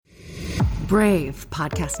Brave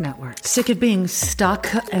Podcast Network. Sick of being stuck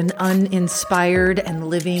and uninspired and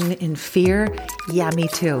living in fear? Yeah, me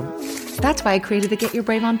too. That's why I created the Get Your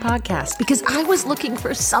Brave On podcast, because I was looking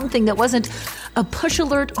for something that wasn't a push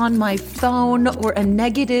alert on my phone or a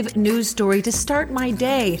negative news story to start my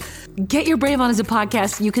day. Get Your Brave On is a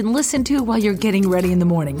podcast you can listen to while you're getting ready in the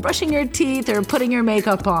morning, brushing your teeth or putting your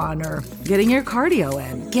makeup on or getting your cardio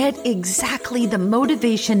in. Get exactly the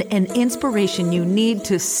motivation and inspiration you need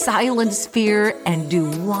to silence fear and do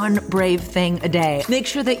one brave thing a day. Make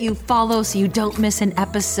sure that you follow so you don't miss an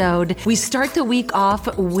episode. We start the week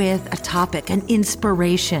off with a topic, an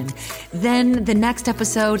inspiration. Then the next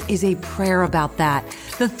episode is a prayer about that.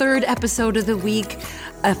 The third episode of the week,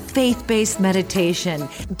 a faith-based meditation.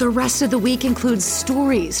 The rest of the week includes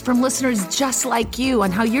stories from listeners just like you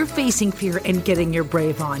on how you're facing fear and getting your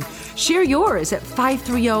brave on. Share yours at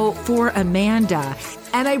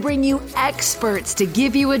 530-4AMANDA. And I bring you experts to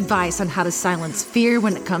give you advice on how to silence fear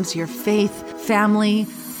when it comes to your faith, family,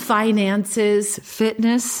 finances,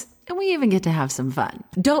 fitness, and we even get to have some fun.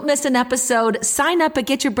 Don't miss an episode. Sign up at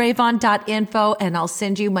getyourbraveon.info and I'll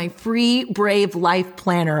send you my free Brave Life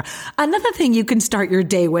Planner. Another thing you can start your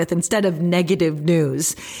day with instead of negative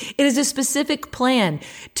news. It is a specific plan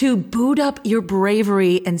to boot up your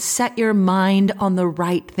bravery and set your mind on the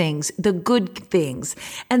right things, the good things,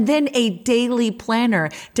 and then a daily planner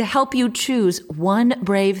to help you choose one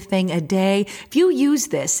brave thing a day. If you use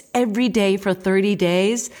this every day for 30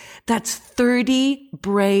 days, that's 30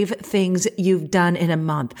 brave things you've done in a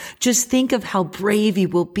month. Just think of how brave you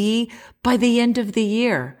will be by the end of the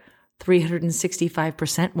year.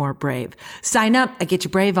 365% more brave. Sign up at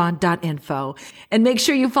getyourbraveon.info and make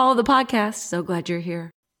sure you follow the podcast. So glad you're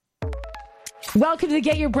here. Welcome to the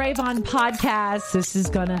Get Your Brave On podcast. This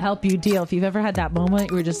is going to help you deal. If you've ever had that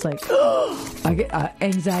moment, you're just like, I get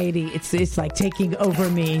anxiety. It's like taking over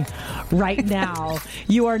me right now.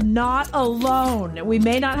 You are not alone. We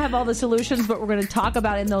may not have all the solutions, but we're going to talk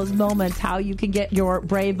about in those moments how you can get your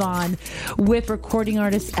brave on with recording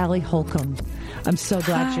artist Ellie Holcomb. I'm so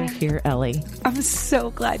glad you're here, Ellie. I'm so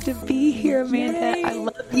glad to be here, Amanda. Yay. I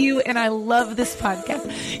love you and I love this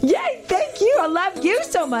podcast. Yay, thank you. I love you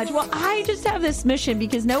so much. Well, I just have this mission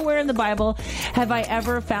because nowhere in the Bible have I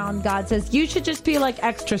ever found God says you should just be like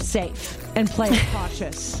extra safe and play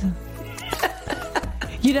cautious.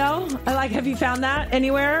 You know, have you found that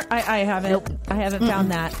anywhere? I haven't. Nope. I haven't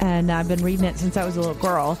found that, and I've been reading it since I was a little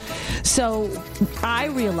girl. So I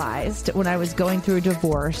realized when I was going through a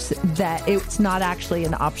divorce that it's not actually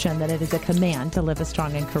an option, that it is a command to live a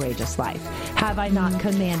strong and courageous life. Have I not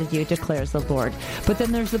commanded you, declares the Lord. But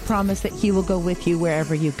then there's the promise that he will go with you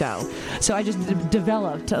wherever you go. So I just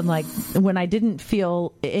developed, when I didn't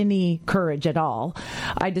feel any courage at all,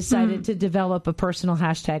 I decided to develop a personal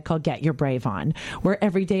hashtag called Get Your Brave On, where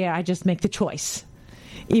every day I just make the choice.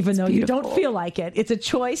 Even though you don't feel like it. It's a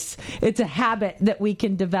choice. It's a habit that we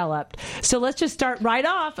can develop. So let's just start right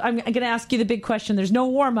off. I'm going to ask you the big question. There's no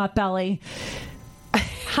warm-up, Ellie.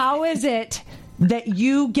 How is it that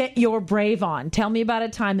you get your brave on? Tell me about a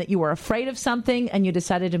time that you were afraid of something and you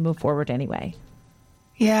decided to move forward anyway.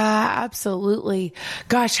 Yeah, absolutely.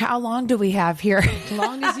 Gosh, how long do we have here? As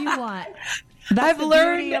long as you want. That's the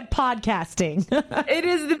beauty of podcasting. It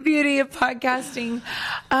is the beauty of podcasting.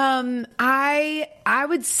 I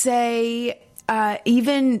would say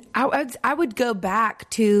I would go back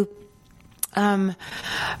to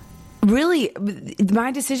really,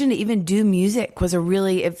 my decision to even do music was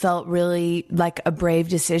it felt really like a brave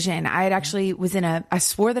decision. I had actually I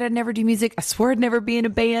swore that I'd never do music. I swore I'd never be in a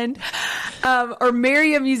band, or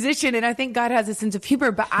marry a musician. And I think God has a sense of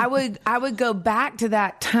humor, but I would go back to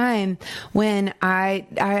that time when I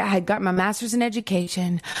had got my master's in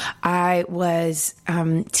education. I was,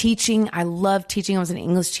 teaching. I loved teaching. I was an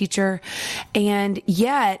English teacher. And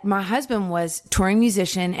yet my husband was touring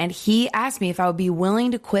musician, and he asked me if I would be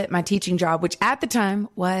willing to quit my teaching job, which at the time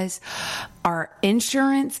was our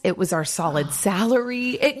insurance. It was our solid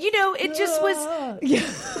salary. It just was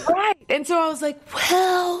right. And so I was like,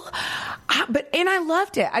 well, and I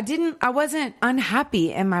loved it. I wasn't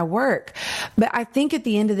unhappy in my work, but I think at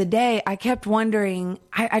the end of the day, I kept wondering,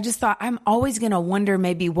 I just thought I'm always going to wonder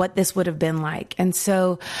maybe what this would have been like. And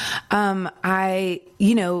so,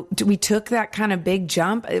 we took that kind of big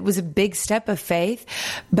jump. It was a big step of faith,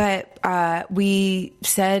 but, we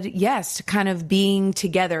said yes to kind of being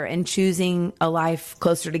together and choosing a life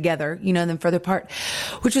closer together, than further apart,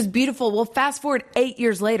 which was beautiful. Well, fast forward 8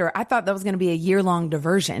 years later, I thought that was going to be a year-long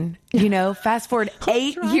diversion. Fast forward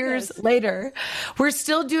 8 years later, we're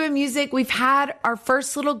still doing music. We've had our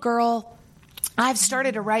first little girl. I've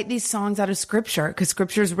started to write these songs out of scripture because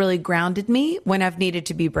scripture's really grounded me when I've needed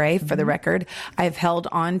to be brave. For the record, I've held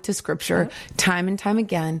on to scripture time and time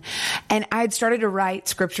again. And I had started to write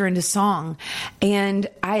scripture into song. And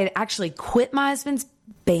I had actually quit my husband's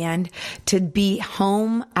band to be at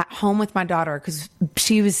home with my daughter because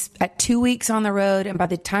she was at 2 weeks on the road, and by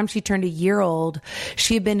the time she turned a year old,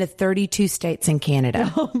 she had been to 32 states in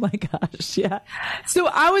Canada. Oh my gosh, yeah. So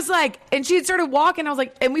I was like, and she had started walking. I was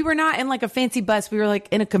like, and we were not in like a fancy bus. We were like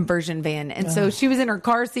in a conversion van. And so she was in her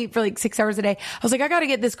car seat for like 6 hours a day. I was like, I got to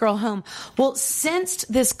get this girl home. Well,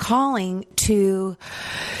 sensed this calling to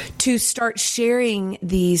start sharing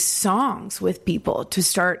these songs with people, to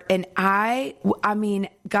start. And I mean,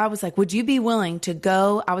 God was like, would you be willing to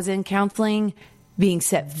go? I was in counseling, being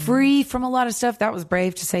set free from a lot of stuff. That was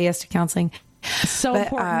brave to say yes to counseling. So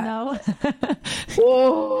important, though.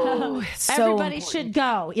 Whoa, Everybody should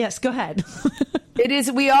go. Yes, go ahead. It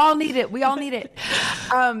is. We all need it. We all need it.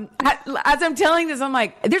 As I'm telling this, I'm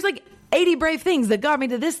like, there's like 80 brave things that got me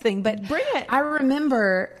to this thing, but bring it. I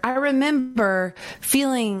remember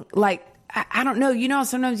feeling like, I don't know,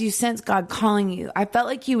 sometimes you sense God calling you. I felt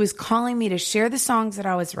like he was calling me to share the songs that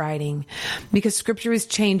I was writing because scripture was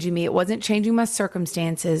changing me. It wasn't changing my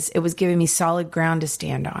circumstances. It was giving me solid ground to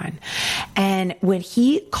stand on. And when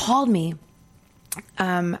he called me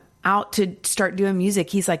out to start doing music,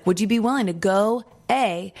 he's like, would you be willing to go,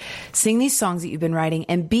 A, sing these songs that you've been writing,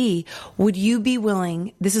 and B, would you be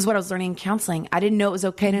willing, this is what I was learning in counseling, I didn't know it was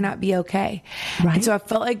okay to not be okay. Right. And so I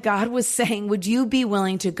felt like God was saying, would you be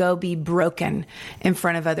willing to go be broken in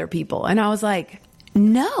front of other people? And I was like,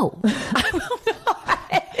 no, I will not.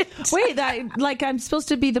 Wait, like I'm supposed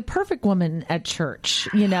to be the perfect woman at church,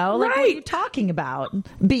 Like, what are you talking about?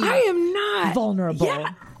 I am not vulnerable.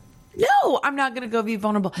 Yeah. No, I'm not going to go be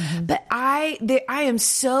vulnerable. But I am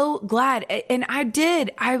so glad. And I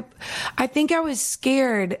did. I think I was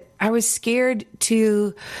scared. I was scared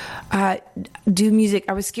to do music.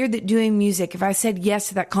 I was scared that doing music, if I said yes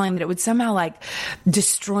to that calling, that it would somehow like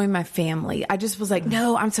destroy my family. I just was like,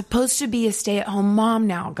 no, I'm supposed to be a stay-at-home mom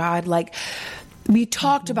now, God. Like, we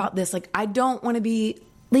talked about this. Like, I don't want to be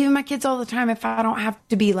leaving my kids all the time if I don't have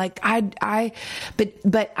to be. Like,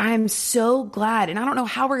 but I'm so glad. And I don't know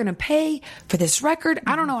how we're going to pay for this record.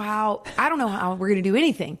 I don't know how we're going to do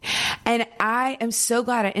anything. And I am so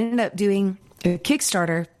glad I ended up doing a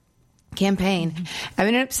Kickstarter campaign. I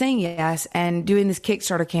ended up saying yes and doing this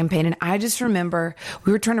Kickstarter campaign. And I just remember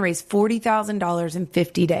we were trying to raise $40,000 in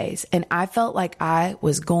 50 days. And I felt like I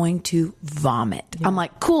was going to vomit. Yeah. I'm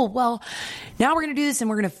like, cool. Well, now we're going to do this and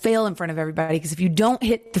we're going to fail in front of everybody. Because if you don't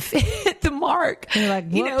hit the mark, you're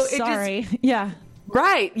like, sorry. Yeah.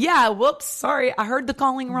 Right. Yeah. Whoops. Sorry. I heard the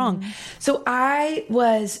calling wrong. So I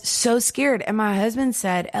was so scared. And my husband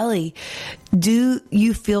said, Ellie, do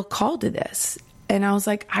you feel called to this? And I was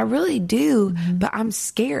like, I really do, but I'm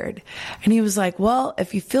scared. And he was like, well,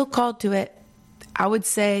 if you feel called to it, I would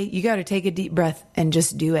say you got to take a deep breath and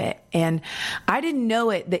just do it. And I didn't know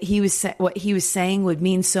it that what he was saying would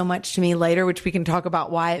mean so much to me later, which we can talk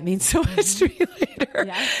about why it means so much to me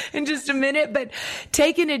later in just a minute. But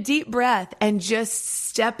taking a deep breath and just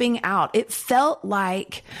stepping out, it felt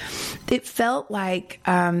like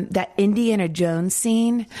that Indiana Jones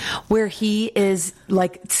scene where he is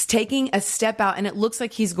like taking a step out and it looks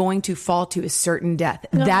like he's going to fall to a certain death.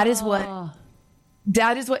 That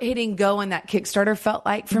is what hitting go on that Kickstarter felt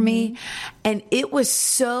like for me. And it was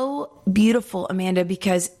so beautiful, Amanda,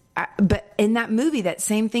 because but in that movie, that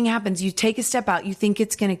same thing happens. You take a step out, you think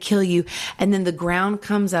it's going to kill you, and then the ground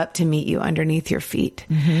comes up to meet you underneath your feet.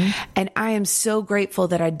 And I am so grateful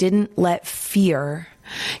that I didn't let fear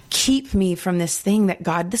keep me from this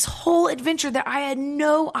whole adventure that I had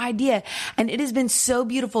no idea. And it has been so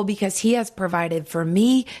beautiful because he has provided for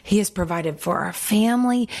me. He has provided for our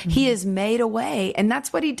family. He has made a way. And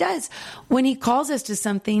that's what he does. When he calls us to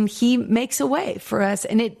something, he makes a way for us.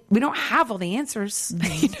 And we don't have all the answers.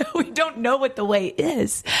 We don't know what the way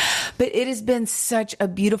is, but it has been such a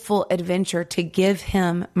beautiful adventure to give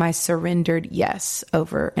him my surrendered yes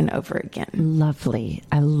over and over again. Lovely.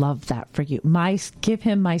 I love that for you. Give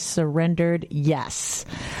him my surrendered yes.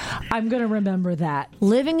 I'm going to remember that.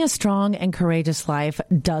 Living a strong and courageous life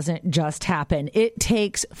doesn't just happen. It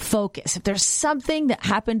takes focus. If there's something that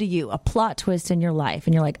happened to you, a plot twist in your life,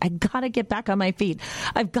 and you're like, I got to get back on my feet.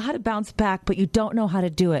 I've got to bounce back, but you don't know how to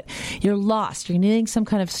do it. You're lost. You're needing some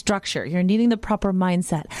kind of structure. You're needing the proper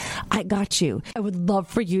mindset. I got you. I would love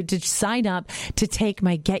for you to sign up to take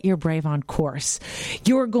my Get Your Brave On course.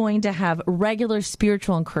 You're going to have regular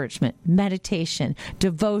spiritual encouragement, meditation,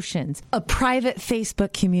 devotions, a private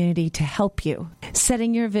Facebook community to help you,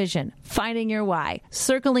 setting your vision, finding your why,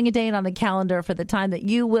 circling a date on the calendar for the time that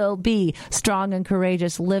you will be strong and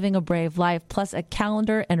courageous, living a brave life, plus a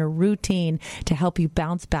calendar and a routine to help you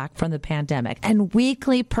bounce back from the pandemic, and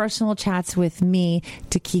weekly personal chats with me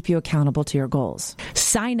to keep you accountable to your goals.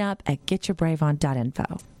 Sign up at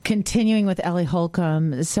getyourbraveon.info. Continuing with Ellie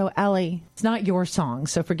Holcomb. So Ellie, it's not your song,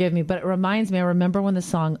 so forgive me, but it reminds me, I remember when the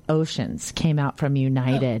song Oceans came out from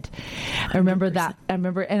United. I remember that.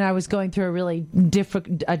 And I was going through a really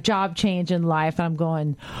different job change in life. And I'm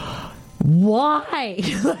going, why?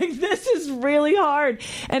 Like, this is really hard.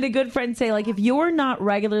 And a good friend say, like, if you're not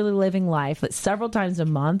regularly living life, but several times a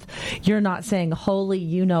month, you're not saying, holy,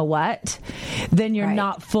 you know what, then you're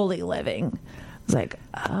not fully living. I was like,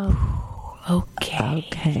 oh.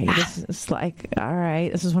 Okay. This is like, all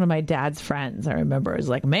right. This is one of my dad's friends. I remember it was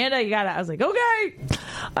like, Amanda, you got it. I was like, okay,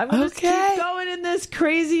 I'm going to keep going in this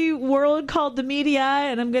crazy world called the media,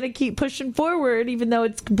 and I'm going to keep pushing forward, even though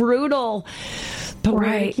it's brutal. But we're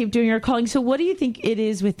going to keep doing our calling. So what do you think it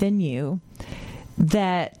is within you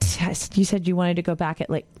that you said you wanted to go back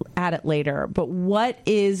at it later, but what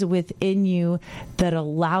is within you that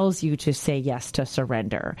allows you to say yes to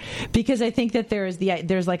surrender? Because I think that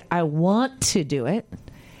there's like, I want to do it.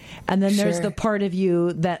 And then there's the part of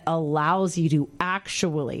you that allows you to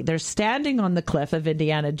actually, they're standing on the cliff of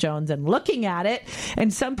Indiana Jones and looking at it.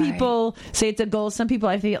 And some people say it's a goal. Some people,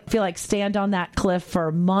 I feel like, stand on that cliff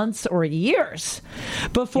for months or years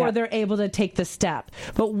before they're able to take the step.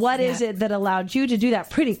 But what is it that allowed you to do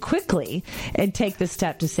that pretty quickly and take the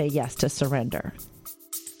step to say yes to surrender?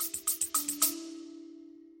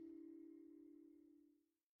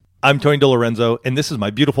 I'm Tony DeLorenzo, and this is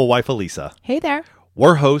my beautiful wife, Elisa. Hey there.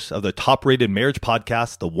 We're hosts of the top-rated marriage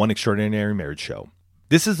podcast, The One Extraordinary Marriage Show.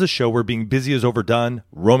 This is the show where being busy is overdone,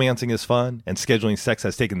 romancing is fun, and scheduling sex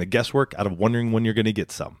has taken the guesswork out of wondering when you're going to get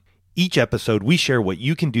some. Each episode, we share what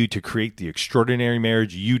you can do to create the extraordinary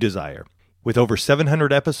marriage you desire. With over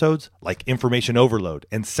 700 episodes, like Information Overload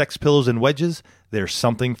and Sex Pillows and Wedges, there's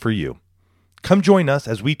something for you. Come join us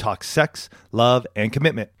as we talk sex, love, and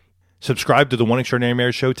commitment. Subscribe to The One Extraordinary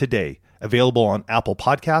Marriage Show today. Available on Apple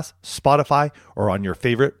Podcasts, Spotify, or on your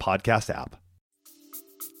favorite podcast app.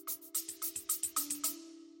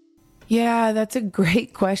 Yeah, that's a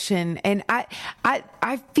great question. And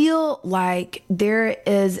I feel like there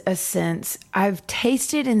is a sense, I've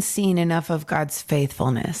tasted and seen enough of God's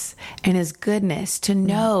faithfulness and his goodness to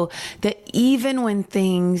know that even when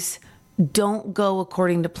things don't go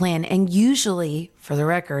according to plan, and usually, for the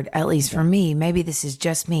record, at least for me, maybe this is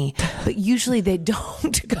just me, but usually they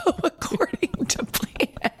don't go according to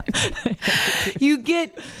plan. You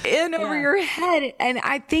get in over your head. And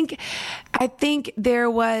I think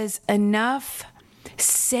there was enough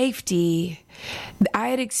safety. I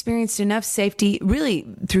had experienced enough safety really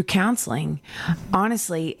through counseling,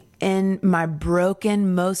 honestly, in my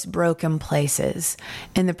most broken places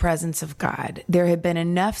in the presence of God. There had been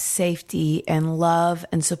enough safety and love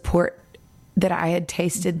and support that I had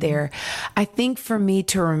tasted there. I think for me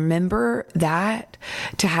to remember that,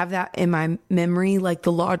 to have that in my memory, like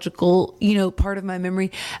the logical, part of my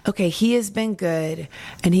memory, okay, he has been good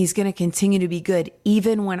and he's going to continue to be good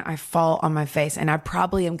even when I fall on my face. And I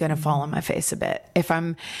probably am going to fall on my face a bit. If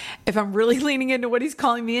I'm really leaning into what he's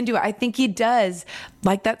calling me into, I think he does,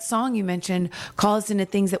 like that song you mentioned, call us into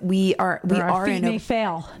things that our feet may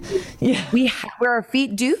fail. Yeah. Where our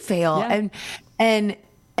feet do fail and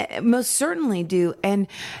most certainly do.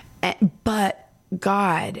 But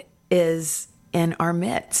God is in our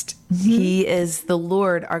midst. Mm-hmm. He is the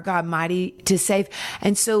Lord, our God, mighty to save.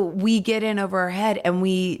 And so we get in over our head and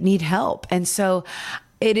we need help. And so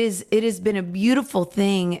it has been a beautiful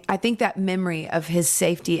thing. I think that memory of his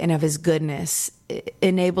safety and of his goodness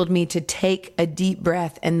enabled me to take a deep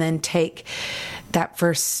breath and then take that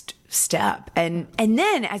first step. And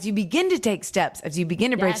then as you begin to take steps, as you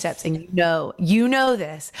begin to break steps, and you know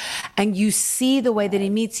this, and you see the way that he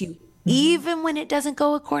meets you, even when it doesn't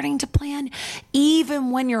go according to plan,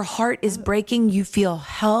 even when your heart is breaking, you feel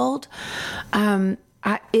held.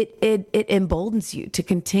 It emboldens you to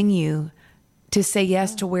continue to say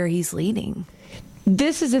yes to where he's leading.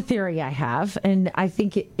 This is a theory I have, and I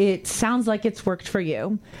think it sounds like it's worked for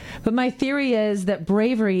you. But my theory is that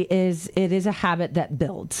bravery is a habit that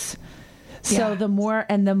builds. So the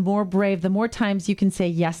more brave, the more times you can say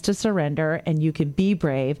yes to surrender and you can be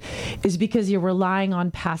brave is because you're relying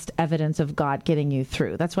on past evidence of God getting you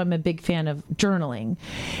through. That's why I'm a big fan of journaling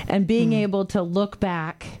and being able to look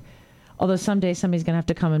back Although someday somebody's going to have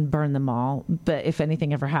to come and burn them all. But if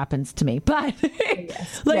anything ever happens to me, but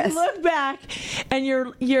look back and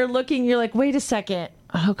you're looking, you're like, wait a second.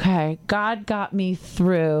 Okay, God got me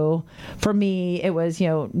through. For me, it was,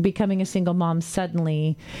 becoming a single mom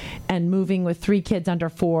suddenly and moving with 3 kids under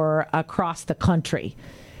 4 across the country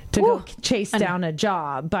to go chase down a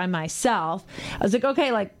job by myself. I was like,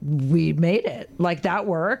 okay, like we made it. Like that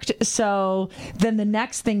worked. So then the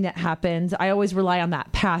next thing that happens, I always rely on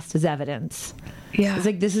that past as evidence. Yeah. It's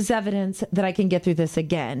like, this is evidence that I can get through this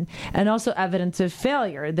again. And also evidence of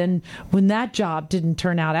failure. Then when that job didn't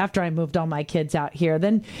turn out after I moved all my kids out here, and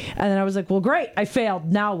then I was like, well, great, I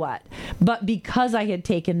failed. Now what? But because I had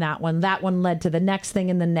taken that one led to the next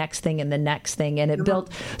thing and the next thing and the next thing. And it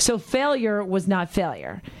built. So failure was not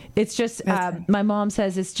failure. It's just, my mom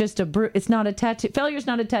says it's just a bruise. It's not a tattoo. Failure's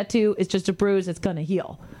not a tattoo. It's just a bruise. It's going to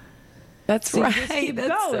heal. That's so right.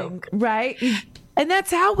 That's going, right? And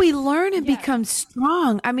that's how we learn and become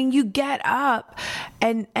strong. I mean, you get up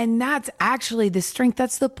and that's actually the strength.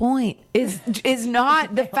 That's the point is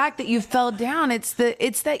not the fact that you fell down. It's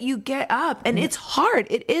that you get up, and it's hard.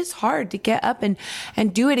 It is hard to get up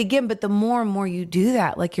and do it again. But the more and more you do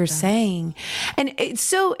that, like you're saying, and it's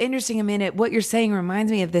so interesting. I mean, what you're saying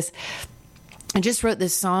reminds me of this. I just wrote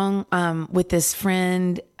this song with this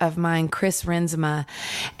friend of mine, Chris Renzema,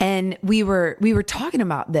 and we were talking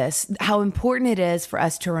about this, how important it is for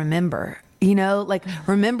us to remember.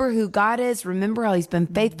 Remember who God is, remember how he's been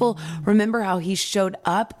faithful, remember how he showed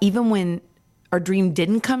up even when our dream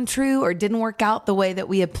didn't come true or didn't work out the way that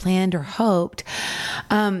we had planned or hoped.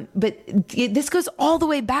 But this goes all the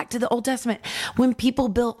way back to the Old Testament when people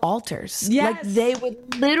built altars. Yes. Like they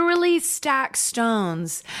would literally stack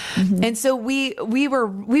stones. Mm-hmm. And so we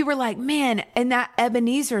were like, man, and that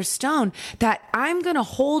Ebenezer stone, that I'm going to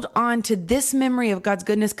hold on to this memory of God's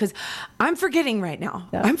goodness because I'm forgetting right now.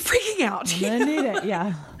 Yep. I'm freaking out. I need it.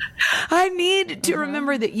 Yeah. I need to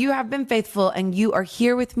remember that you have been faithful and you are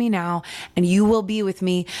here with me now and you will be with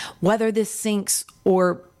me, whether this sinks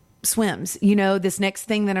or swims, this next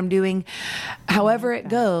thing that I'm doing, however it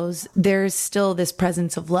goes, there's still this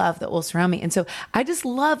presence of love that will surround me. And so I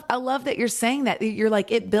love that you're saying that you're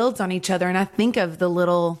like, it builds on each other. And I think of the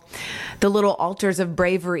little altars of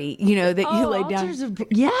bravery, that you lay down.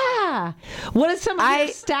 Yeah. What are some of your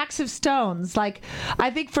stacks of stones? Like,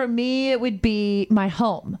 I think for me, it would be my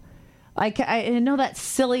home. Like, I know that's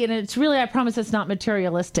silly, and it's really, I promise it's not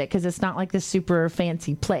materialistic because it's not like this super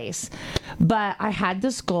fancy place. But I had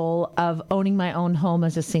this goal of owning my own home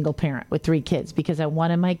as a single parent with 3 kids because I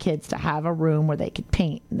wanted my kids to have a room where they could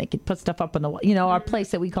paint and they could put stuff up on the wall, our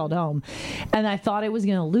place that we called home. And I thought I was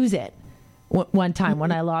going to lose it one time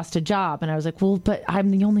when I lost a job. And I was like, well, but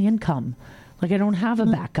I'm the only income. Like, I don't have a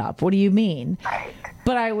backup. What do you mean? Right.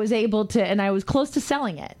 But I was able to, and I was close to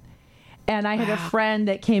selling it. And I had a friend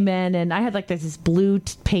that came in, and I had like this blue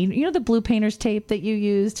paint, the blue painter's tape that you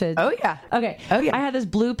use to. Oh yeah. Okay. Oh yeah. I had this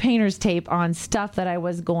blue painter's tape on stuff that I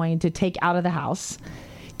was going to take out of the house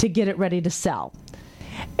to get it ready to sell.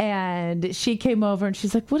 And she came over and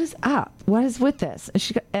she's like, "What is up? What is with this?"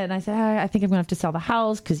 And I said, "I think I'm gonna have to sell the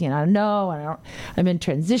house because I don't know. I'm in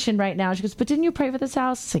transition right now." She goes, "But didn't you pray for this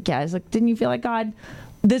house?" I was like, "Yeah." I was like, "Didn't you feel like God?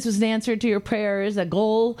 This was an answer to your prayers, a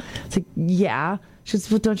goal?" It's like, "Yeah." She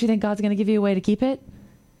goes, "Well, don't you think God's going to give you a way to keep it?"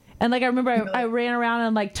 And like, I remember I ran around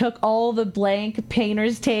and like took all the blank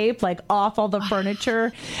painter's tape, like off all the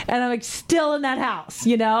furniture. And I'm like still in that house,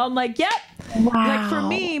 I'm like, yep. Wow. Like for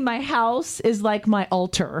me, my house is like my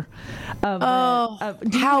altar. Do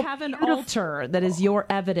you have an altar that is your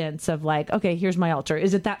evidence of like, okay, here's my altar.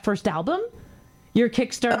 Is it that first album? Your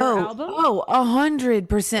Kickstarter album?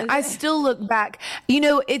 100%. I still look back.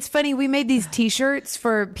 It's funny. We made these T-shirts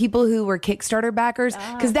for people who were Kickstarter backers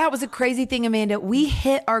because that was a crazy thing, Amanda. We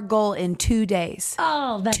hit our goal in 2 days.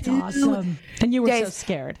 Oh, that's awesome. And you were so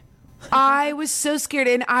scared. I was so scared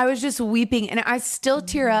and I was just weeping and I still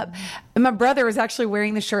tear up. And my brother was actually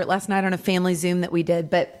wearing the shirt last night on a family Zoom that we did.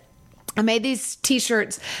 But I made these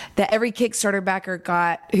T-shirts that every Kickstarter backer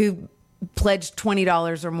got who pledged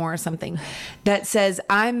 $20 or more or something that says,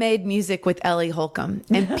 "I made music with Ellie Holcomb."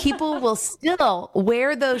 And people will still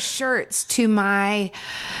wear those shirts to my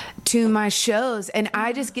shows. And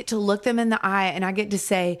I just get to look them in the eye and I get to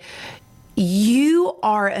say, you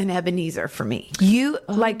are an Ebenezer for me.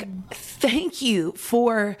 Thank you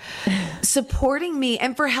for supporting me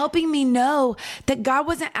and for helping me know that God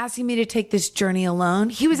wasn't asking me to take this journey alone.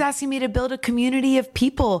 He was asking me to build a community of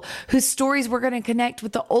people whose stories were going to connect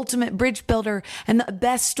with the ultimate bridge builder and the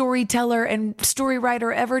best storyteller and story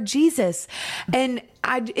writer ever, Jesus. And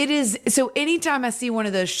it is. So anytime I see one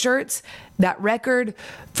of those shirts, that record,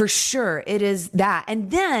 for sure, it is that. And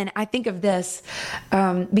then I think of this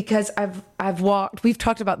because I've walked, we've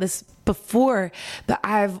talked about this before, but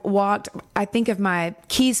I've walked, I think of my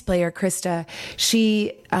keys player, Krista.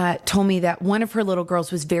 She told me that one of her little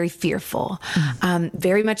girls was very fearful,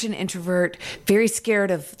 very much an introvert, very scared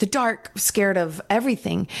of the dark, scared of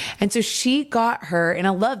everything. And so she got her, and I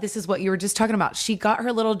love, this is what you were just talking about. She got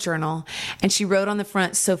her little journal and she wrote on the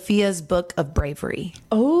front, Sophia's Book of Bravery.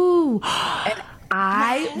 Oh, and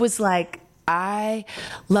I was like, I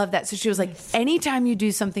love that. So she was like, anytime you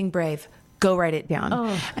do something brave, go write it down.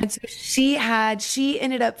 And so she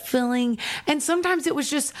ended up filling, and sometimes it was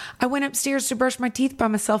just, I went upstairs to brush my teeth by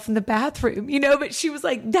myself in the bathroom, but she was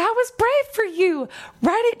like, that was brave for you.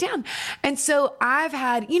 Write it down. And so I've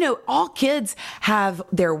had, all kids have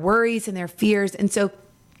their worries and their fears. And so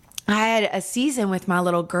I had a season with my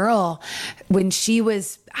little girl when she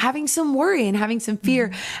was having some worry and having some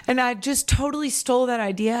fear. And I just totally stole that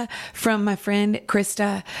idea from my friend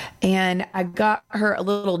Krista. And I got her a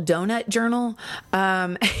little donut journal.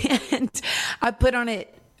 And I put on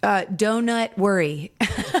it, donut worry.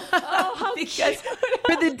 Because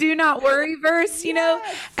for the do not worry verse,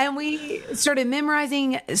 and we started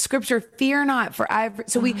memorizing scripture, fear not, for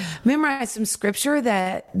so we memorized some scripture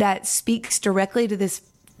that speaks directly to this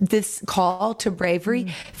call to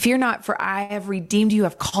bravery. Fear not, for I have redeemed you.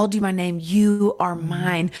 I've called you by name. You are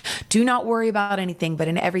mine. Do not worry about anything, but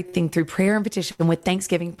in everything through prayer and petition with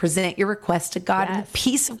thanksgiving, present your requests to God, and the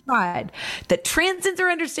peace of God that transcends our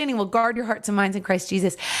understanding will guard your hearts and minds in Christ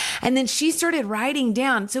Jesus. And then she started writing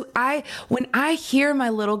down. So when I hear my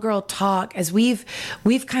little girl talk, as we've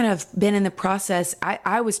kind of been in the process,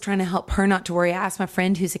 I was trying to help her not to worry. I asked my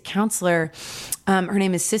friend who's a counselor, her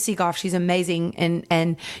name is Sissy Goff. She's amazing.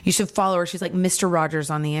 And you should follow her. She's like Mr. Rogers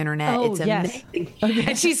on the internet. Oh, it's amazing. Okay.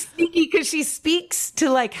 And she's sneaky because she speaks to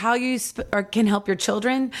like how you or can help your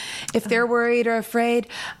children if they're worried or afraid.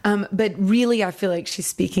 But really, I feel like she's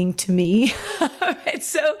speaking to me. And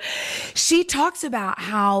so she talks about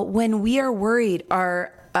how when we are worried,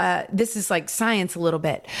 this is like science a little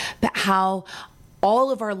bit, but how all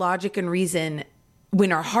of our logic and reason,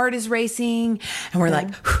 when our heart is racing and we're like,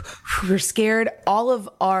 we're scared, all of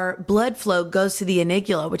our blood flow goes to the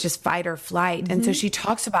amygdala, which is fight or flight. And so she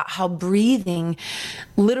talks about how breathing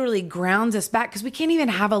literally grounds us back, because we can't even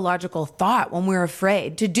have a logical thought when we're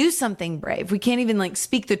afraid to do something brave. We can't even like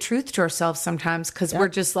speak the truth to ourselves sometimes because we're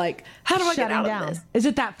just like, how do I get out of this? Is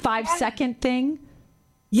it that 5-second thing?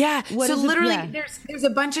 Yeah. What so literally there's a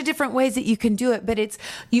bunch of different ways that you can do it, but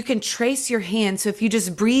you can trace your hand. So if you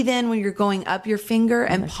just breathe in when you're going up your finger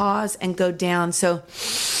and pause and go down. So.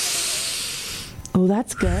 Oh,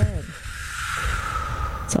 that's good.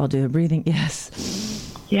 So I'll do a breathing. Yes.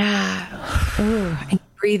 Yeah. Oh. And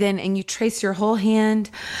breathe in and you trace your whole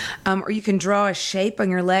hand, or you can draw a shape on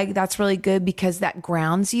your leg. That's really good because that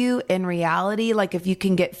grounds you in reality. Like if you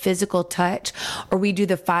can get physical touch, or we do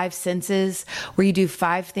the 5 senses where you do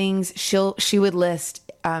 5 things. She would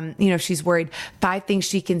list, if she's worried, 5 things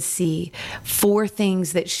she can see, 4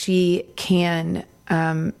 things that she can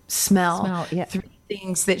smell, 3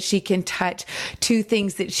 things that she can touch, 2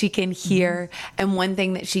 things that she can hear, and 1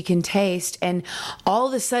 thing that she can taste. And all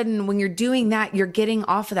of a sudden, when you're doing that, you're getting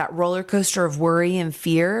off of that roller coaster of worry and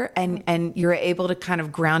fear, and you're able to kind of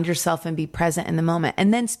ground yourself and be present in the moment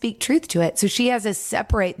and then speak truth to it. So she has us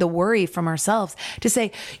separate the worry from ourselves to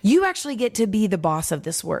say, you actually get to be the boss of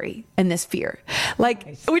this worry and this fear,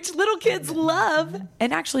 which little kids love.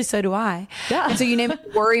 And actually, so do I. Yeah. And so you name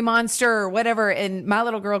it worry monster or whatever. And my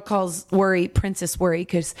little girl calls worry Princess Worry,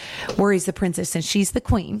 because worry's the princess and she's the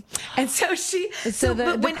queen. And so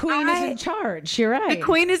the queen is in charge. You're right. The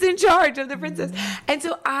queen is in charge of the princess. And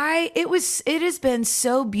so it has been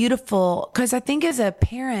so beautiful, because I think as a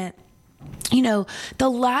parent, the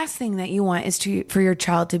last thing that you want is for your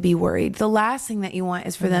child to be worried. The last thing that you want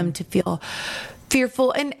is for them to feel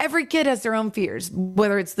fearful. And every kid has their own fears,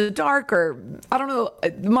 whether it's the dark or, I don't know,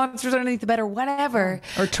 monsters underneath the bed or whatever.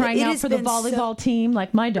 Or trying out for the volleyball team,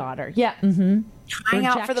 like my daughter. Yeah. Mm-hmm. Trying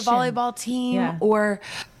out for the volleyball team. Or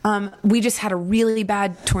we just had a really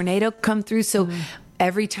bad tornado come through. So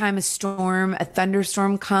every time a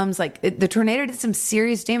thunderstorm comes, the tornado did some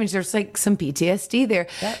serious damage. There's like some PTSD there.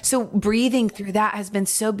 Yep. So breathing through that has been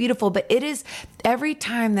so beautiful. But it is every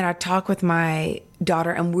time that I talk with my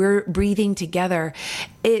daughter and we're breathing together,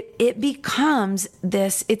 it becomes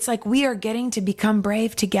this, it's like we are getting to become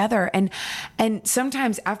brave together. And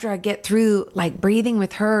sometimes after I get through like breathing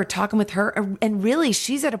with her, talking with her, and really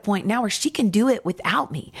she's at a point now where she can do it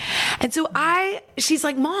without me. And so she's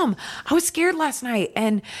like, Mom, I was scared last night.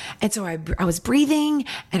 And so I was breathing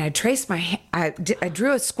and I traced I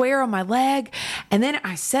drew a square on my leg. And then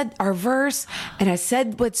I said our verse and I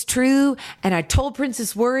said what's true. And I told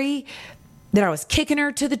Princess Worry that I was kicking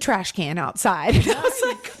her to the trash can outside. And I was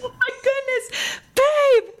like, oh my goodness,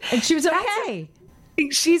 babe. And she was okay.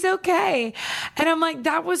 She's okay. And I'm like,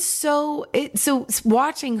 that was so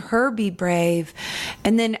watching her be brave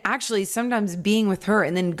and then actually sometimes being with her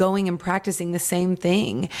and then going and practicing the same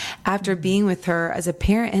thing after being with her as a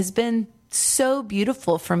parent has been so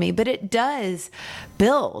beautiful for me. But it does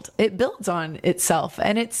it builds on itself,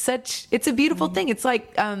 and it's a beautiful thing. It's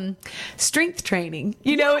like strength training,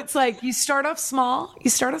 it's like you start off small.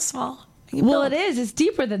 Well, it is. It's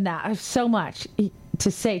deeper than that. I have so much to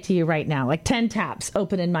say to you right now, like 10 tabs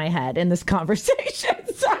open in my head in this conversation.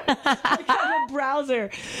 Sorry, I have a browser.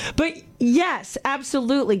 But yes,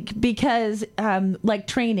 absolutely. Because like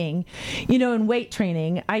training, in weight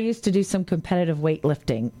training, I used to do some competitive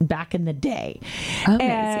weightlifting back in the day.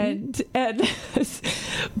 Amazing. And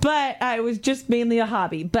but I was just mainly a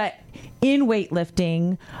hobby. But in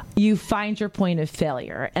weightlifting, you find your point of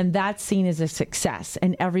failure, and that's seen as a success,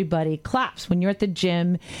 and everybody claps. When you're at the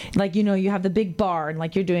gym, like, you have the big bar and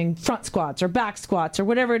like you're doing front squats or back squats or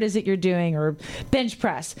whatever it is that you're doing, or bench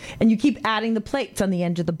press, and you keep adding the plates on the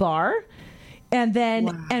end of the bar. And then,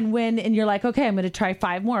 wow. and you're like, okay, I'm going to try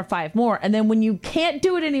five more. And then when you can't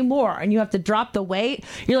do it anymore and you have to drop the weight,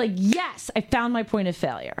 you're like, yes, I found my point of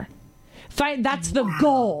failure. That's the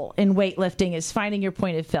goal in weightlifting, is finding your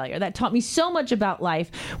point of failure. That taught me so much about life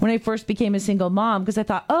when I first became a single mom, because I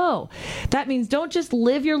thought, oh, that means don't just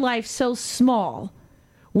live your life so small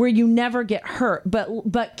where you never get hurt,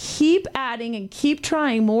 but keep adding and keep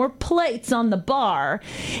trying more plates on the bar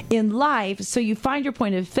in life so you find your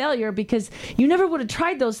point of failure, because you never would have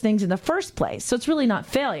tried those things in the first place. So it's really not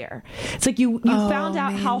failure. It's like you found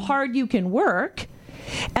out how hard you can work.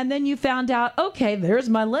 And then you found out, okay, there's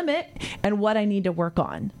my limit and what I need to work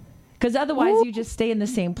on. Because otherwise you just stay in the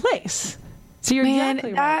same place. So you're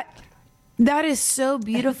exactly right. That is so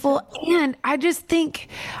beautiful. And I just think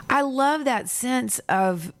I love that sense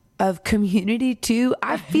of community too.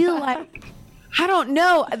 I feel like, I don't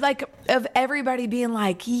know, like of everybody being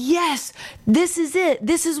like, yes, this is it.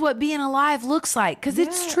 This is what being alive looks like. Because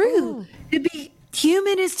it's true. To be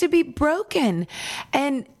human is to be broken.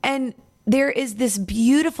 And there is this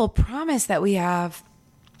beautiful promise that we have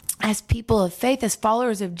as people of faith, as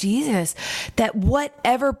followers of Jesus, that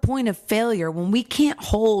whatever point of failure, when we can't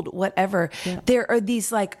hold whatever, there are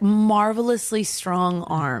these like marvelously strong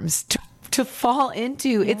arms to fall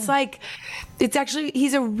into. It's like,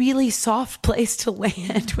 he's a really soft place to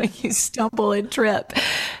land when you stumble and trip,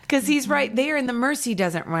 because he's right there and the mercy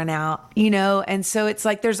doesn't run out, And so it's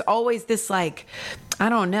like, there's always this like, I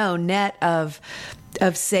don't know, net of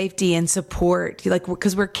safety and support, like,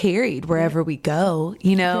 because we're carried wherever we go,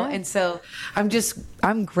 And so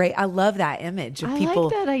I'm great. I love that image of people. I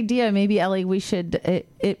like that idea. Maybe, Ellie, we should,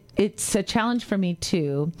 it's a challenge for me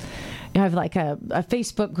too. I have like a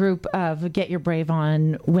Facebook group of Get Your Brave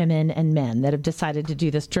On women and men that have decided to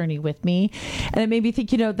do this journey with me. And it made me think,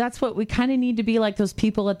 that's what we kind of need to be, like those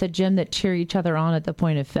people at the gym that cheer each other on at the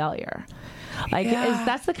point of failure. Like,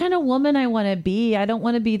 that's the kind of woman I want to be. I don't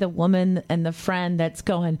want to be the woman and the friend that's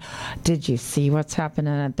going, did you see what's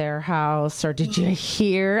happening at their house? Or did you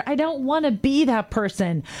hear? I don't want to be that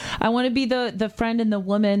person. I want to be the friend and the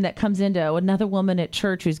woman that comes into another woman at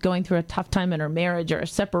church who's going through a tough time in her marriage or a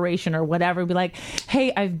separation or whatever. Be like,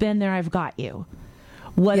 hey, I've been there. I've got you.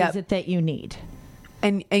 What is it that you need?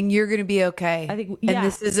 And you're going to be okay. I think, and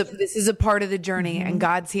this is a part of the journey, and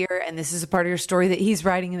God's here, and this is a part of your story that He's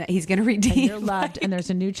writing and that He's going to redeem. And you're loved, and there's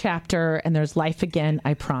a new chapter, and there's life again.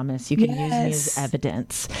 I promise. You can use me as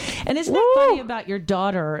evidence. And isn't that funny about your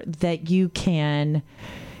daughter, that you can,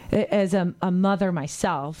 as a mother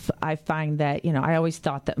myself, I find that, I always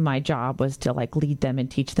thought that my job was to like lead them and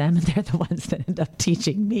teach them, and they're the ones that end up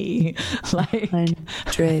teaching me. Like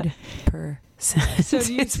 100%. So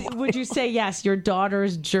would you say, yes, your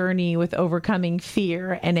daughter's journey with overcoming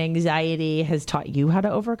fear and anxiety has taught you how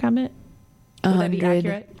to overcome it? Would that be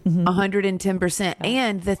accurate? 110%.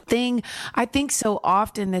 And the thing, I think so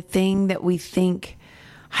often the thing that we think,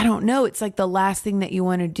 I don't know, it's like the last thing that you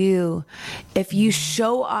want to do. If you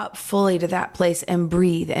show up fully to that place and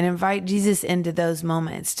breathe and invite Jesus into those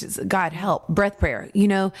moments, God help, breath prayer,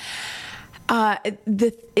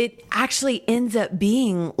 It actually ends up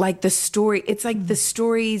being like the story. It's like the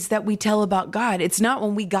stories that we tell about God. It's not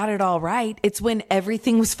when we got it all right. It's when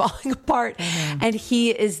everything was falling apart, and He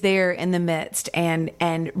is there in the midst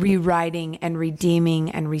and rewriting and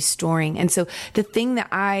redeeming and restoring. And so the thing that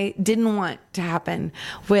I didn't want to happen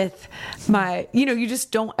with my, you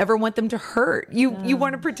just don't ever want them to hurt. You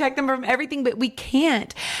want to protect them from everything, but we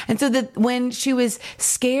can't. And so when she was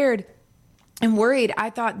scared and worried,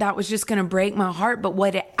 I thought that was just going to break my heart. But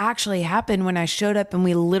what actually happened when I showed up and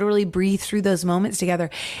we literally breathed through those moments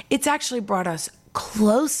together, it's actually brought us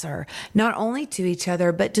closer, not only to each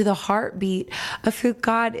other, but to the heartbeat of who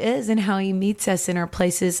God is and how He meets us in our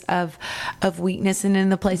places of weakness and in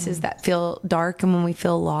the places that feel dark and when we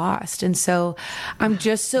feel lost. And so I'm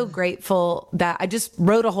just so grateful that I just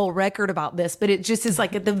wrote a whole record about this, but it just is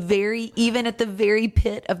like even at the very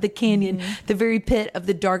pit of the canyon, the very pit of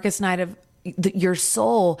the darkest night of your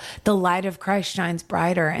soul, the light of Christ shines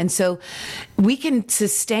brighter. And so we can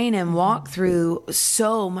sustain and walk through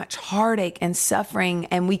so much heartache and suffering.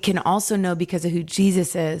 And we can also know, because of who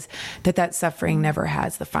Jesus is, that suffering never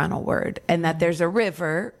has the final word, and that there's a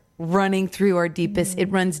river running through our deepest.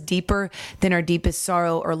 It runs deeper than our deepest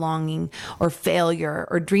sorrow or longing or failure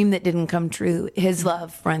or dream that didn't come true. His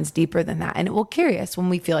love runs deeper than that, and it will carry us when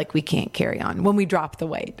we feel like we can't carry on, when we drop the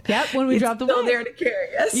weight. Yep, when we drop the weight. It's still there to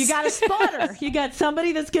carry us. You got a spotter. You got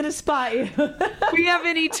somebody that's going to spot you. We have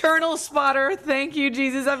an eternal spotter. Thank you,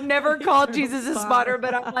 Jesus. I've never called Jesus a spotter,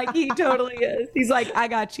 but I'm like, He totally is. He's like, I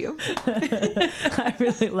got you. I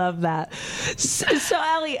really love that. So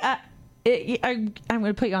Ellie, I'm going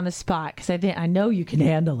to put you on the spot because I know you can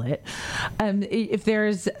handle it. If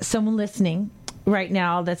there's someone listening right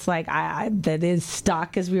now that's like, that is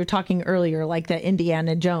stuck, as we were talking earlier, like that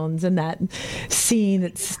Indiana Jones and that scene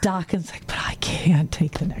that's stuck, and it's like, but I can't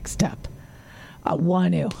take the next step. I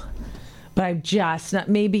want to, but I'm just not.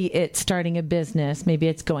 Maybe it's starting a business. Maybe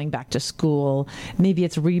it's going back to school. Maybe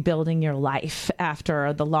it's rebuilding your life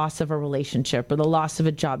after the loss of a relationship or the loss of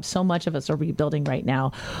a job. So much of us are rebuilding right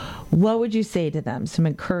now. What would you say to them? Some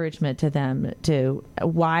encouragement to them to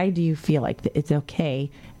why do you feel like it's okay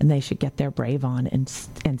and they should get their brave on and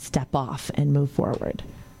step off and move forward?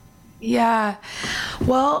 Yeah.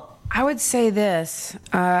 Well, I would say this.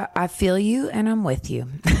 I feel you and I'm with you.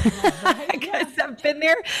 Because I've been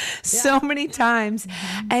there so many times.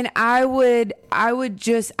 And I would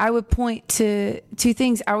point to two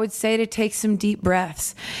things. I would say to take some deep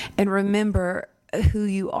breaths and remember who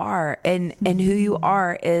you are. And who you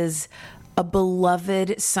are is a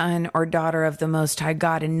beloved son or daughter of the Most High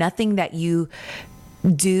God. And nothing that you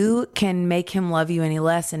do can make Him love you any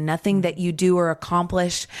less, and nothing that you do or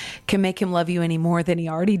accomplish can make Him love you any more than He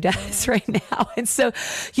already does right now. And so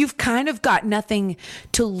you've kind of got nothing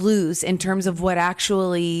to lose in terms of what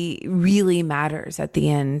actually really matters at the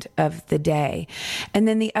end of the day. And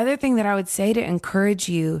then the other thing that I would say to encourage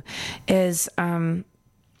you is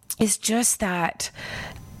just that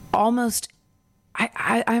almost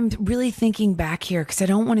I'm really thinking back here because I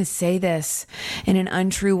don't want to say this in an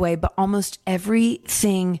untrue way, but almost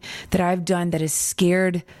everything that I've done that has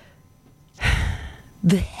scared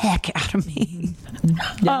the heck out of me,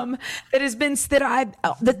 the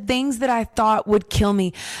things that I thought would kill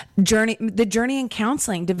me, the journey in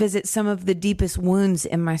counseling to visit some of the deepest wounds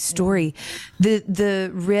in my story,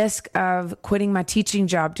 the risk of quitting my teaching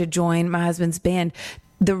job to join my husband's band,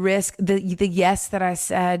 the risk, the yes that I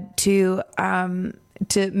said to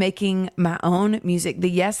making my own music,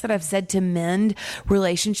 the yes that I've said to mend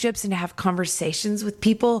relationships and to have conversations with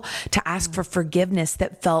people, to ask for forgiveness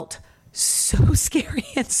that felt so scary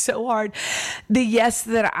and so hard. The yes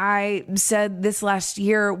that I said this last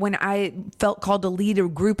year when I felt called to lead a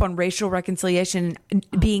group on racial reconciliation,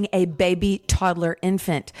 being a baby, toddler,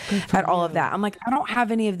 infant at all of that. I'm like, I don't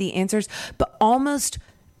have any of the answers, but almost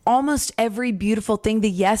every beautiful thing, the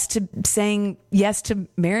yes to saying yes to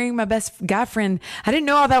marrying my best guy friend. I didn't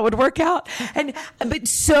know how that would work out. But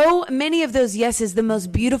so many of those yeses, the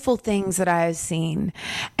most beautiful things that I have seen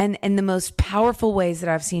and the most powerful ways that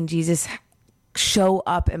I've seen Jesus show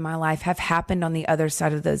up in my life have happened on the other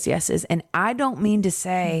side of those yeses. And I don't mean to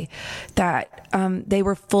say that they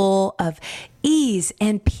were full of ease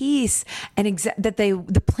and peace and that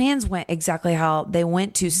the plans went exactly how they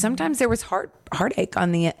went to. Sometimes there was heartache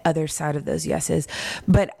on the other side of those yeses,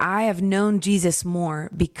 but I have known Jesus more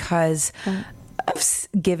because of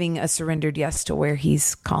giving a surrendered yes to where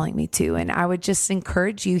He's calling me to. And I would just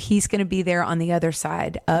encourage you, He's going to be there on the other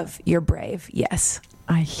side of your brave yes.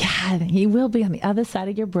 Yeah, He will be on the other side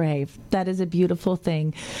of your brave. That is a beautiful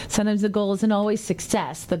thing. Sometimes the goal isn't always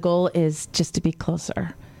success. The goal is just to be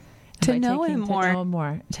closer. To know him more.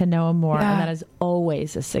 To know him more. Yeah. And that is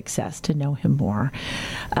always a success, to know him more.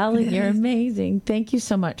 Ellie, you're amazing. Thank you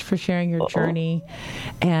so much for sharing your journey.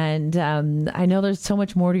 And I know there's so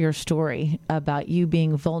much more to your story about you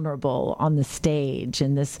being vulnerable on the stage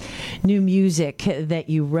and this new music that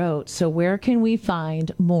you wrote. So where can we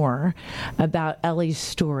find more about Ellie's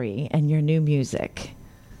story and your new music?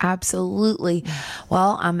 Absolutely.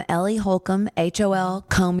 Well, I'm Ellie Holcomb, HOL,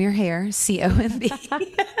 comb your hair, COMB,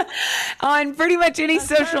 on pretty much any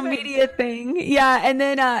social media thing. Yeah. And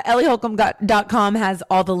then ellieholcomb.com has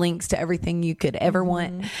all the links to everything you could ever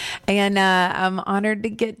want. And I'm honored to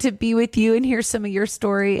get to be with you and hear some of your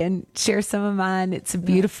story and share some of mine. It's a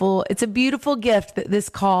beautiful gift, that this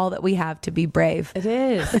call that we have to be brave. It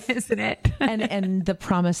is. Isn't it? and the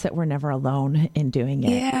promise that we're never alone in doing it.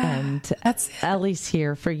 Yeah, And that's it. Ellie's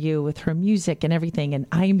here for you with her music and everything, and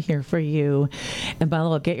I'm here for you. And by the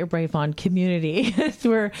way, Get Your Brave On community as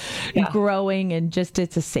we're growing, and just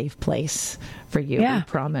it's a safe place for you, we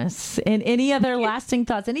promise. And any other lasting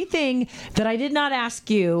thoughts? Anything that I did not ask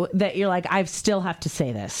you that you're like, I still have to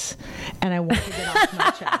say this and I want to get off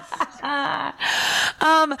my chest?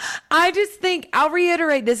 I just think I'll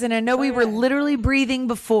reiterate this, and I know we were literally breathing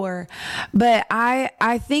before, but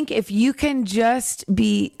I think if you can just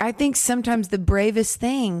be, I think sometimes the bravest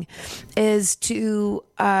thing is to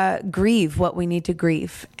grieve what we need to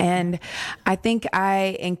grieve. And I think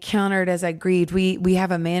I encountered, as I grieved, we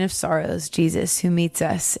have a man of sorrows, Jesus, who meets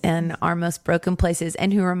us in our most broken places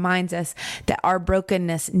and who reminds us that our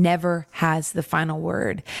brokenness never has the final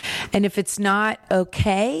word. And if it's not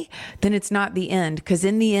okay, then it's not the end, because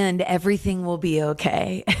in the end, everything will be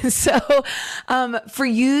okay. So for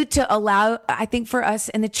you to allow, I think for us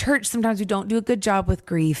in the church, sometimes we don't do a good job with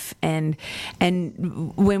grief. And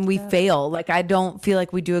when we fail, like I don't feel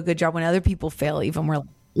like we do a good job when other people fail, even we're like,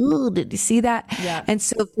 ooh, did you see that? Yeah. And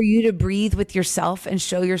so for you to breathe with yourself and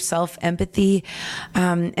show yourself empathy,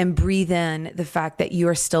 and breathe in the fact that you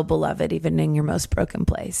are still beloved, even in your most broken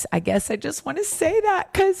place. I guess I just want to say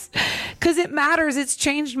that because it matters. It's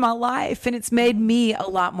changed my life, and it's made me a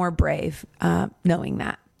lot more brave, knowing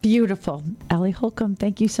that. Beautiful. Ellie Holcomb,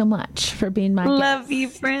 thank you so much for being my guest. Love you,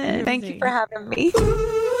 friend. Thank you for having me.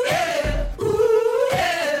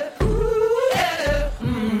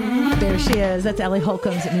 There she is. That's Ellie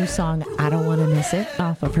Holcomb's new song, I Don't Want to Miss It,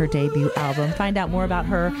 off of her debut album. Find out more about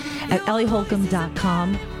her at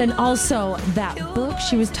ellieholcomb.com. And also that book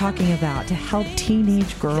she was talking about to help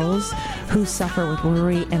teenage girls who suffer with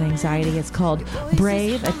worry and anxiety. It's called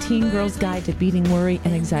Brave, A Teen Girl's Guide to Beating Worry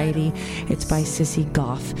and Anxiety. It's by Sissy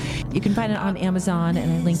Goff. You can find it on Amazon,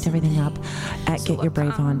 and I linked everything up at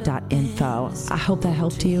getyourbraveon.info. I hope that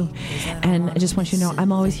helped you. And I just want you to know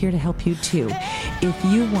I'm always here to help you too. If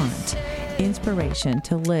you want inspiration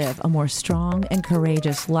to live a more strong and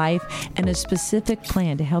courageous life and a specific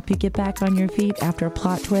plan to help you get back on your feet after a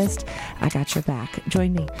plot twist, I got your back.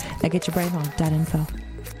 Join me at getyourbraveon.info.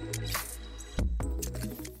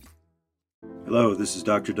 Hello, this is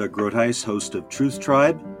Dr. Doug Groothuis, host of Truth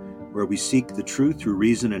Tribe, where we seek the truth through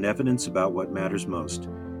reason and evidence about what matters most.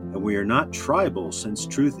 And we are not tribal, since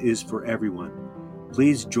truth is for everyone.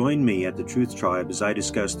 Please join me at the Truth Tribe as I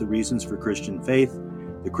discuss the reasons for Christian faith,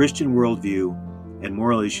 the Christian worldview, and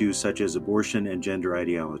moral issues such as abortion and gender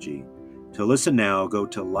ideology. To listen now, go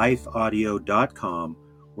to lifeaudio.com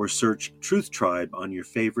or search Truth Tribe on your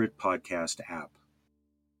favorite podcast app.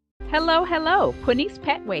 Hello, Quinice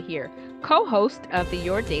Petway here, co-host of the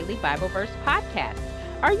Your Daily Bible Verse podcast.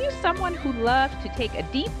 Are you someone who loves to take a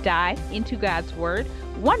deep dive into God's Word,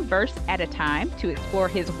 one verse at a time, to explore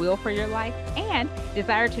His will for your life and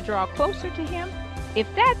desire to draw closer to Him? If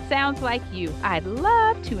that sounds like you, I'd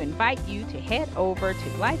love to invite you to head over to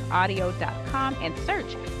lifeaudio.com and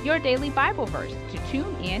search Your Daily Bible Verse to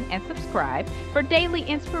tune in and subscribe for daily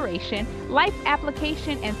inspiration, life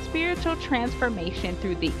application, and spiritual transformation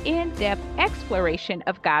through the in-depth exploration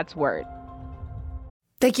of God's Word.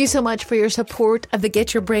 Thank you so much for your support of the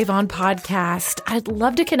Get Your Brave On podcast. I'd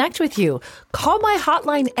love to connect with you. Call my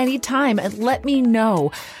hotline anytime and let me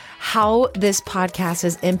know how this podcast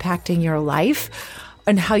is impacting your life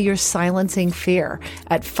and how you're silencing fear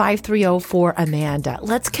at 530-4-AMANDA.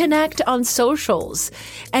 Let's connect on socials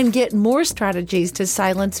and get more strategies to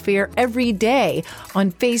silence fear every day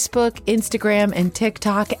on Facebook, Instagram, and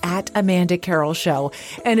TikTok at Amanda Carroll Show.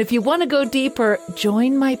 And if you want to go deeper,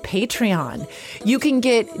 join my Patreon. You can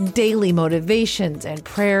get daily motivations and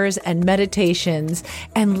prayers and meditations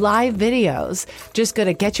and live videos. Just go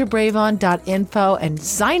to getyourbraveon.info and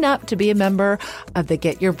sign up to be a member of the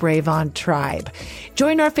Get Your Brave On tribe.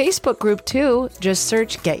 Join our Facebook group too. Just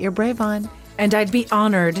search Get Your Brave On. And I'd be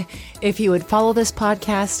honored if you would follow this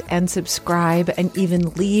podcast and subscribe and even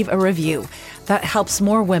leave a review. That helps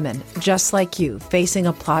more women just like you facing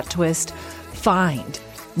a plot twist find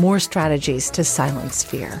more strategies to silence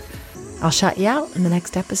fear. I'll shout you out in the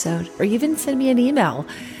next episode, or even send me an email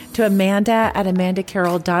to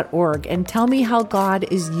amanda@amandacarroll.org and tell me how God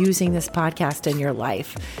is using this podcast in your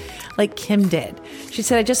life, like Kim did. She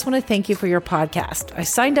said, I just want to thank you for your podcast. I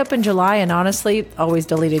signed up in July and honestly always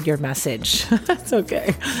deleted your message. That's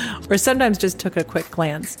okay. Or sometimes just took a quick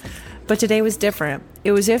glance. But today was different.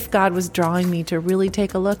 It was as if God was drawing me to really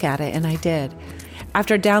take a look at it, and I did.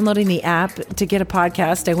 After downloading the app to get a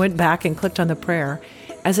podcast, I went back and clicked on the prayer.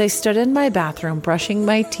 As I stood in my bathroom brushing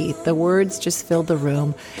my teeth, the words just filled the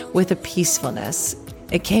room with a peacefulness.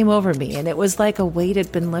 It came over me, and it was like a weight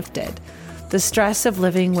had been lifted. The stress of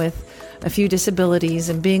living with a few disabilities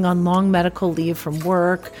and being on long medical leave from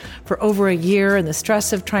work for over a year, and the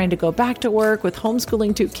stress of trying to go back to work with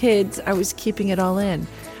homeschooling 2 kids, I was keeping it all in.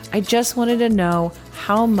 I just wanted to know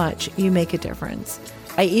how much you make a difference.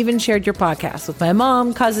 I even shared your podcast with my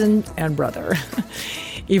mom, cousin, and brother,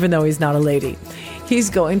 even though he's not a lady. He's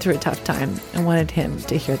going through a tough time. I wanted him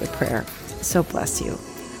to hear the prayer. So bless you.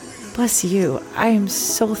 Bless you. I am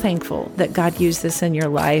so thankful that God used this in your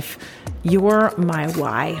life. You're my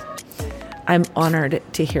why. I'm honored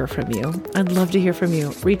to hear from you. I'd love to hear from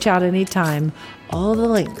you. Reach out anytime. All the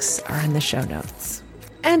links are in the show notes.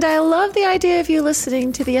 And I love the idea of you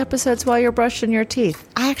listening to the episodes while you're brushing your teeth.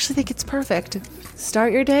 I actually think it's perfect.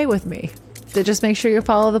 Start your day with me. So just make sure you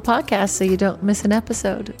follow the podcast so you don't miss an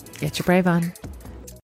episode. Get your brave on.